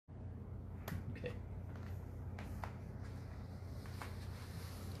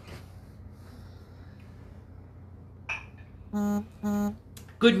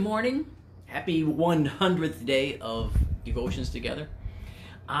Good morning. Happy 100th day of devotions together.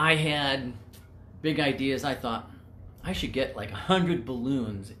 I had big ideas. I thought I should get like 100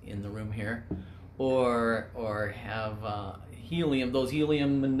 balloons in the room here, or have helium, those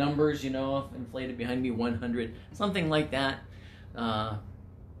helium numbers, inflated behind me, 100, something like that.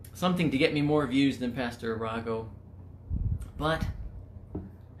 Something to get me more views than Pastor Arago. But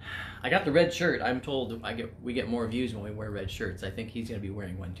I got the red shirt. I'm told we get more views when we wear red shirts. I think he's going to be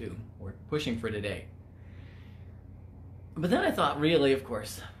wearing one too. We're pushing for today. But then I thought, really, of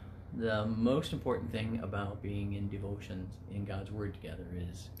course, the most important thing about being in devotions in God's Word together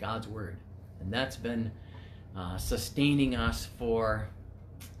is God's Word. And that's been sustaining us for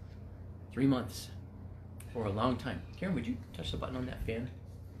 3 months, for a long time. Karen, would you touch the button on that fan?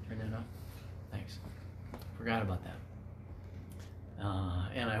 Turn that off? Thanks. Forgot about that.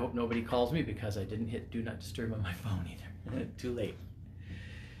 And I hope nobody calls me because I didn't hit Do Not Disturb on my phone either. Too late.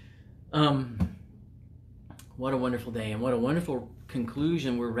 What a wonderful day, and what a wonderful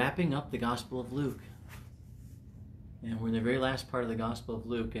conclusion. We're wrapping up the Gospel of Luke. And we're in the very last part of the Gospel of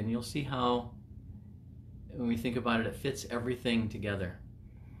Luke, and you'll see how, when we think about it, it fits everything together.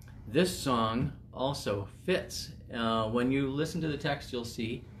 This song also fits. When you listen to the text, you'll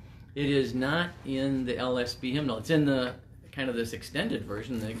see it is not in the LSB hymnal. It's in the kind of this extended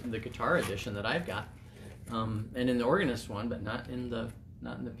version, the guitar edition that I've got, and in the organist one, but not in the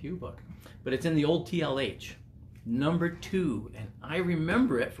pew book. But it's in the old TLH, number 2, and I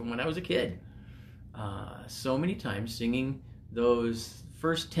remember it from when I was a kid. So many times singing those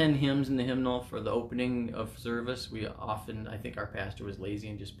first 10 hymns in the hymnal for the opening of service. We often, I think our pastor was lazy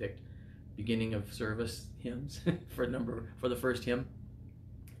and just picked beginning of service hymns for the first hymn,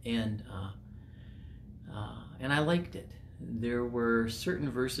 and I liked it. There were certain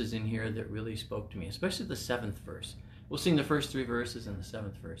verses in here that really spoke to me, especially the 7th verse. We'll sing the first 3 verses and the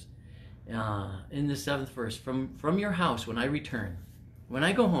 7th verse. In the 7th verse, from your house when I return, when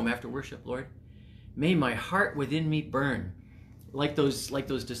I go home after worship, Lord, may my heart within me burn, like those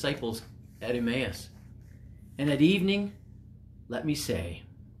disciples at Emmaus. And at evening, let me say,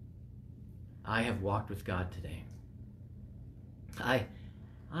 I have walked with God today.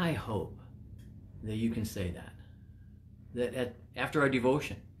 I hope that you can say that. That after our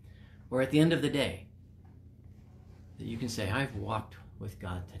devotion, or at the end of the day, that you can say, I've walked with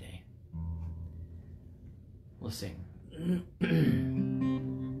God today. We'll sing.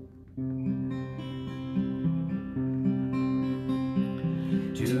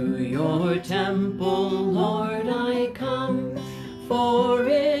 To your temple, Lord, I come, for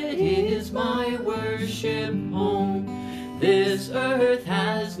it is my worship home. This earth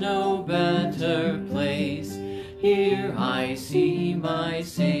has no better place. Here I see my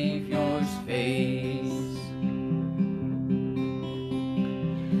Savior's face.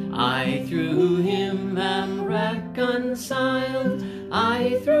 I through him am reconciled.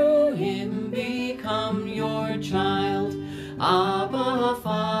 I through him become your child. Abba,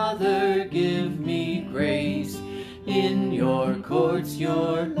 Father, give me grace in your courts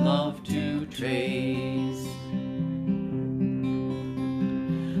your love to trace.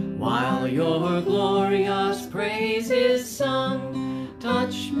 While your glorious praise is sung,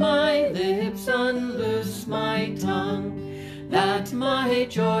 touch my lips, unloose my tongue, that my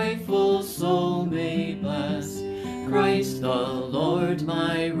joyful soul may bless Christ the Lord,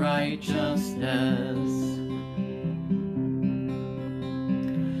 my righteousness.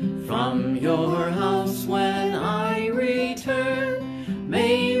 From your house when I return,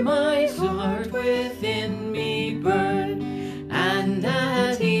 may my heart within me burn, and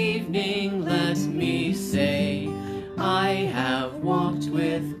at evening let me say, I have walked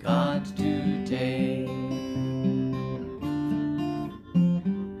with God today.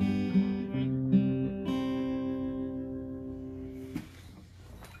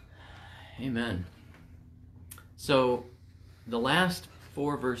 Amen. So, the last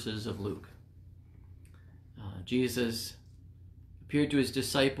 4 verses of Luke. Jesus appeared to his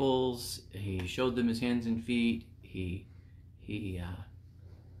disciples. He showed them his hands and feet. He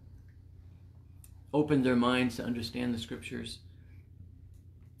opened their minds to understand the scriptures.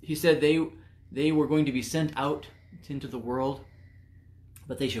 He said they were going to be sent out into the world,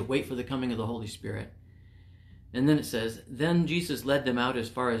 but they should wait for the coming of the Holy Spirit. And then it says, then Jesus led them out as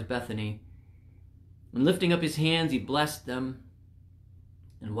far as Bethany, and lifting up his hands, he blessed them.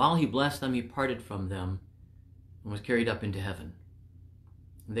 And while he blessed them, he parted from them and was carried up into heaven.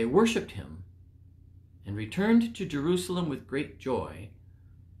 And they worshipped him and returned to Jerusalem with great joy,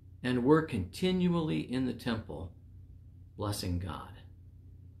 and were continually in the temple blessing God.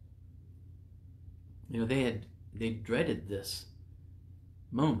 They had dreaded this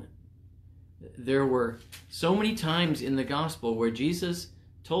moment. There were so many times in the gospel where Jesus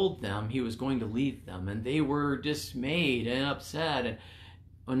told them he was going to leave them, and they were dismayed and upset. And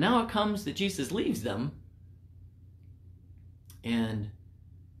well, now it comes that Jesus leaves them, and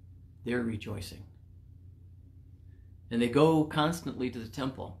they're rejoicing. And they go constantly to the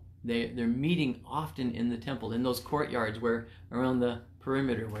temple. They're meeting often in the temple, in those courtyards where around the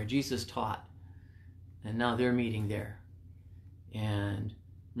perimeter where Jesus taught. And now they're meeting there and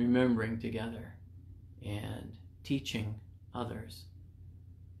remembering together and teaching others.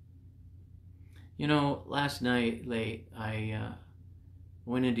 You know, last night late, I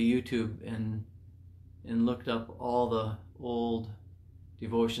went into YouTube and looked up all the old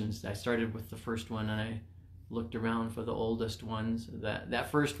devotions. I started with the first one, and I looked around for the oldest ones.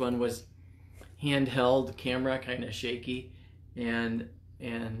 That first one was handheld camera, kind of shaky, and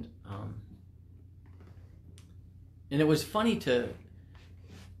it was funny to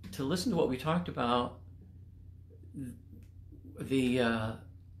listen to what we talked about. The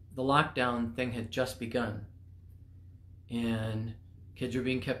lockdown thing had just begun, and kids are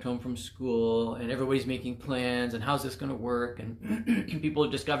being kept home from school, and everybody's making plans, and how's this going to work, and people are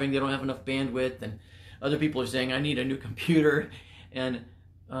discovering they don't have enough bandwidth, and other people are saying, I need a new computer, and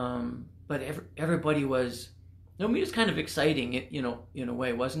but everybody was, I mean, it was kind of exciting, you know, in a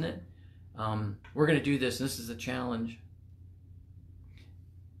way, wasn't it? We're going to do this, and this is a challenge.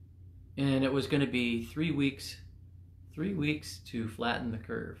 And it was going to be 3 weeks to flatten the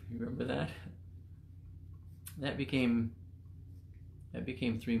curve. You remember that? That became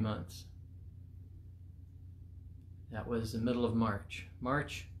 3 months. That was the middle of March.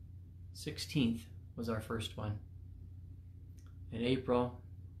 March 16th was our first one. In April,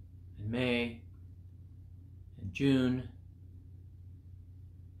 in May, in June.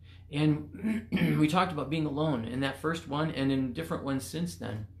 And we talked about being alone in that first one and in different ones since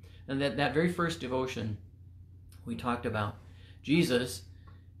then. And that very first devotion, we talked about Jesus,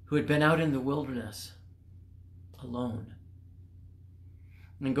 who had been out in the wilderness alone,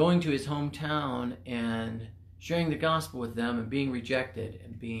 and going to his hometown and sharing the gospel with them and being rejected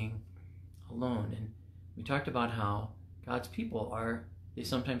and being alone. And we talked about how God's people they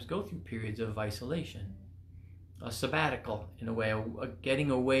sometimes go through periods of isolation, a sabbatical in a way, a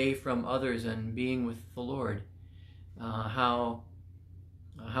getting away from others and being with the Lord.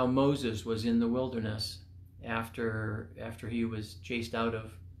 How Moses was in the wilderness after he was chased out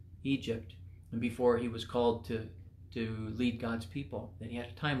of Egypt and before he was called to lead God's people, that he had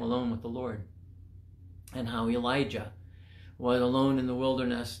a time alone with the Lord. And how Elijah was alone in the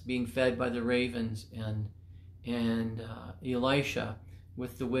wilderness being fed by the ravens, and Elisha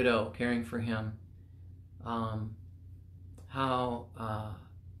with the widow caring for him. How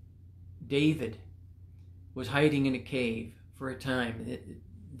David was hiding in a cave for a time.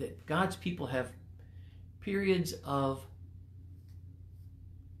 That God's people have periods of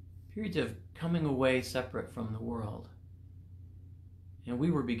coming away separate from the world. And we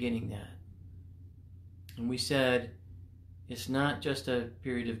were beginning that. And we said, it's not just a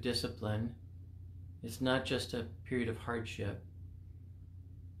period of discipline. It's not just a period of hardship.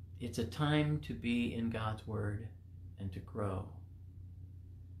 It's a time to be in God's Word and to grow,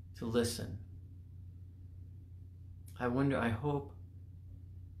 to listen. I hope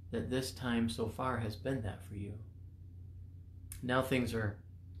that this time so far has been that for you. Now things are,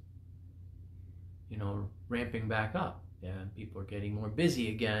 ramping back up. Yeah, people are getting more busy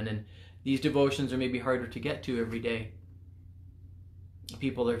again, and these devotions are maybe harder to get to every day.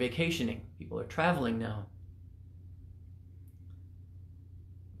 People are vacationing. People are traveling now.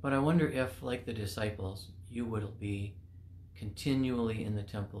 But I wonder if, like the disciples, you will be continually in the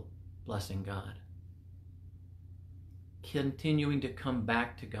temple blessing God. Continuing to come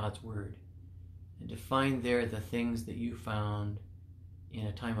back to God's Word and to find there the things that you found in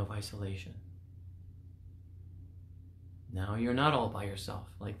a time of isolation. Now you're not all by yourself.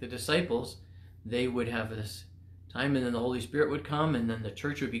 Like the disciples, they would have this time, and then the Holy Spirit would come, and then the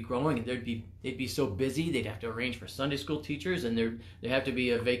church would be growing, and they'd be so busy they'd have to arrange for Sunday school teachers, and there'd have to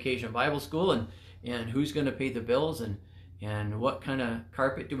be a vacation Bible school, and who's going to pay the bills, and what kind of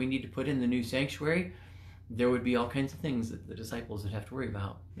carpet do we need to put in the new sanctuary? There would be all kinds of things that the disciples would have to worry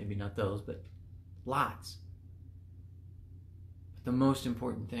about. Maybe not those, but lots. But the most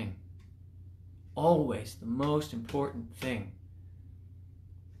important thing, always the most important thing,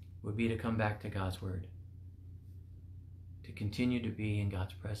 would be to come back to God's Word, to continue to be in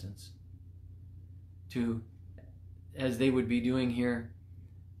God's presence, to, as they would be doing here,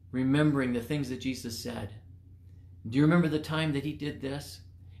 remembering the things that Jesus said. Do you remember the time that he did this?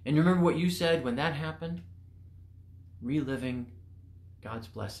 And you remember what you said when that happened? reliving God's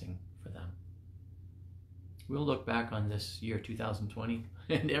blessing for them. We'll look back on this year 2020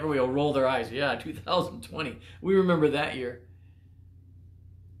 and everybody will roll their eyes. Yeah, 2020. We remember that year.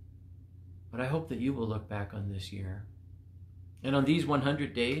 But I hope that you will look back on this year and on these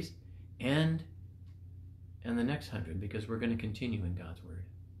 100 days and the next 100, because we're going to continue in God's Word.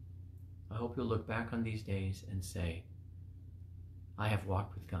 I hope you'll look back on these days and say, I have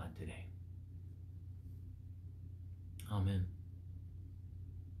walked with God today. Amen.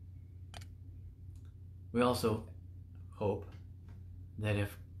 We also hope that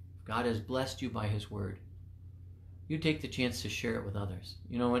if God has blessed you by His Word, you take the chance to share it with others.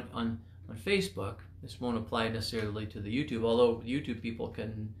 You know, on Facebook, this won't apply necessarily to the YouTube, although YouTube people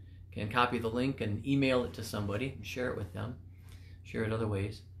can copy the link and email it to somebody and share it with them, share it other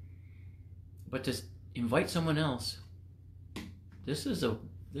ways. But to invite someone else, this is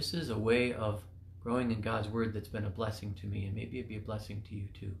a way of growing in God's Word that's been a blessing to me, and maybe it'd be a blessing to you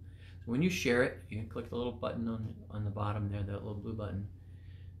too. So when you share it, you can click the little button on the bottom there, that little blue button.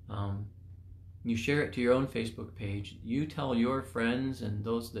 You share it to your own Facebook page. You tell your friends and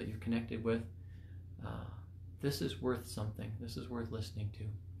those that you're connected with, this is worth something. This is worth listening to.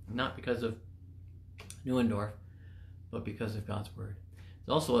 Not because of Neuendorf, but because of God's Word.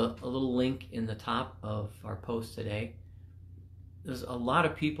 There's also a little link in the top of our post today. There's a lot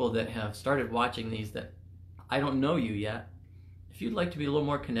of people that have started watching these that I don't know you yet. If you'd like to be a little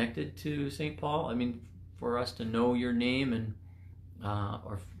more connected to St. Paul, I mean, for us to know your name and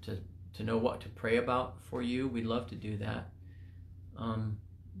or to know what to pray about for you, we'd love to do that.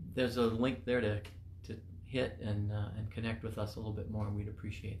 There's a link there to hit and connect with us a little bit more, and we'd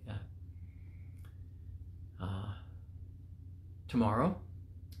appreciate that. Tomorrow,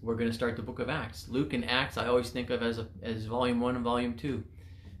 we're going to start the book of Acts. Luke and Acts I always think of as volume 1 and volume 2.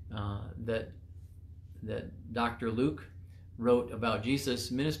 That Dr. Luke wrote about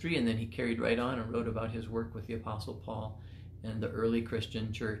Jesus' ministry, and then he carried right on and wrote about his work with the Apostle Paul and the early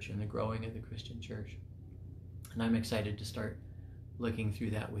Christian church and the growing of the Christian church. And I'm excited to start looking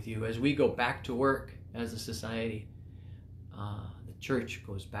through that with you. As we go back to work as a society, the church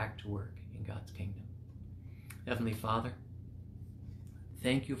goes back to work in God's kingdom. Heavenly Father,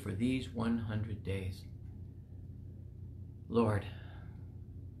 thank you for these 100 days. Lord,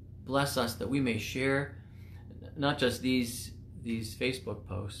 bless us that we may share not just these Facebook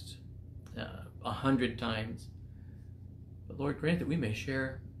posts 100 times, but Lord, grant that we may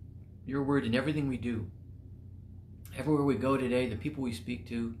share your word in everything we do. Everywhere we go today, the people we speak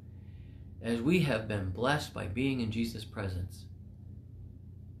to, as we have been blessed by being in Jesus' presence.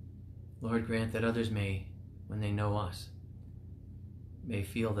 Lord, grant that others may, when they know us, may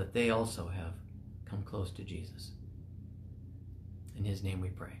feel that they also have come close to Jesus. In His name we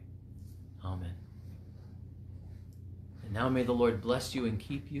pray. Amen. And now may the Lord bless you and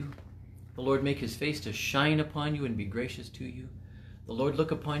keep you. The Lord make His face to shine upon you and be gracious to you. The Lord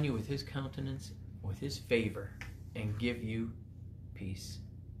look upon you with His countenance, with His favor, and give you peace.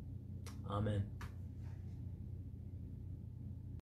 Amen.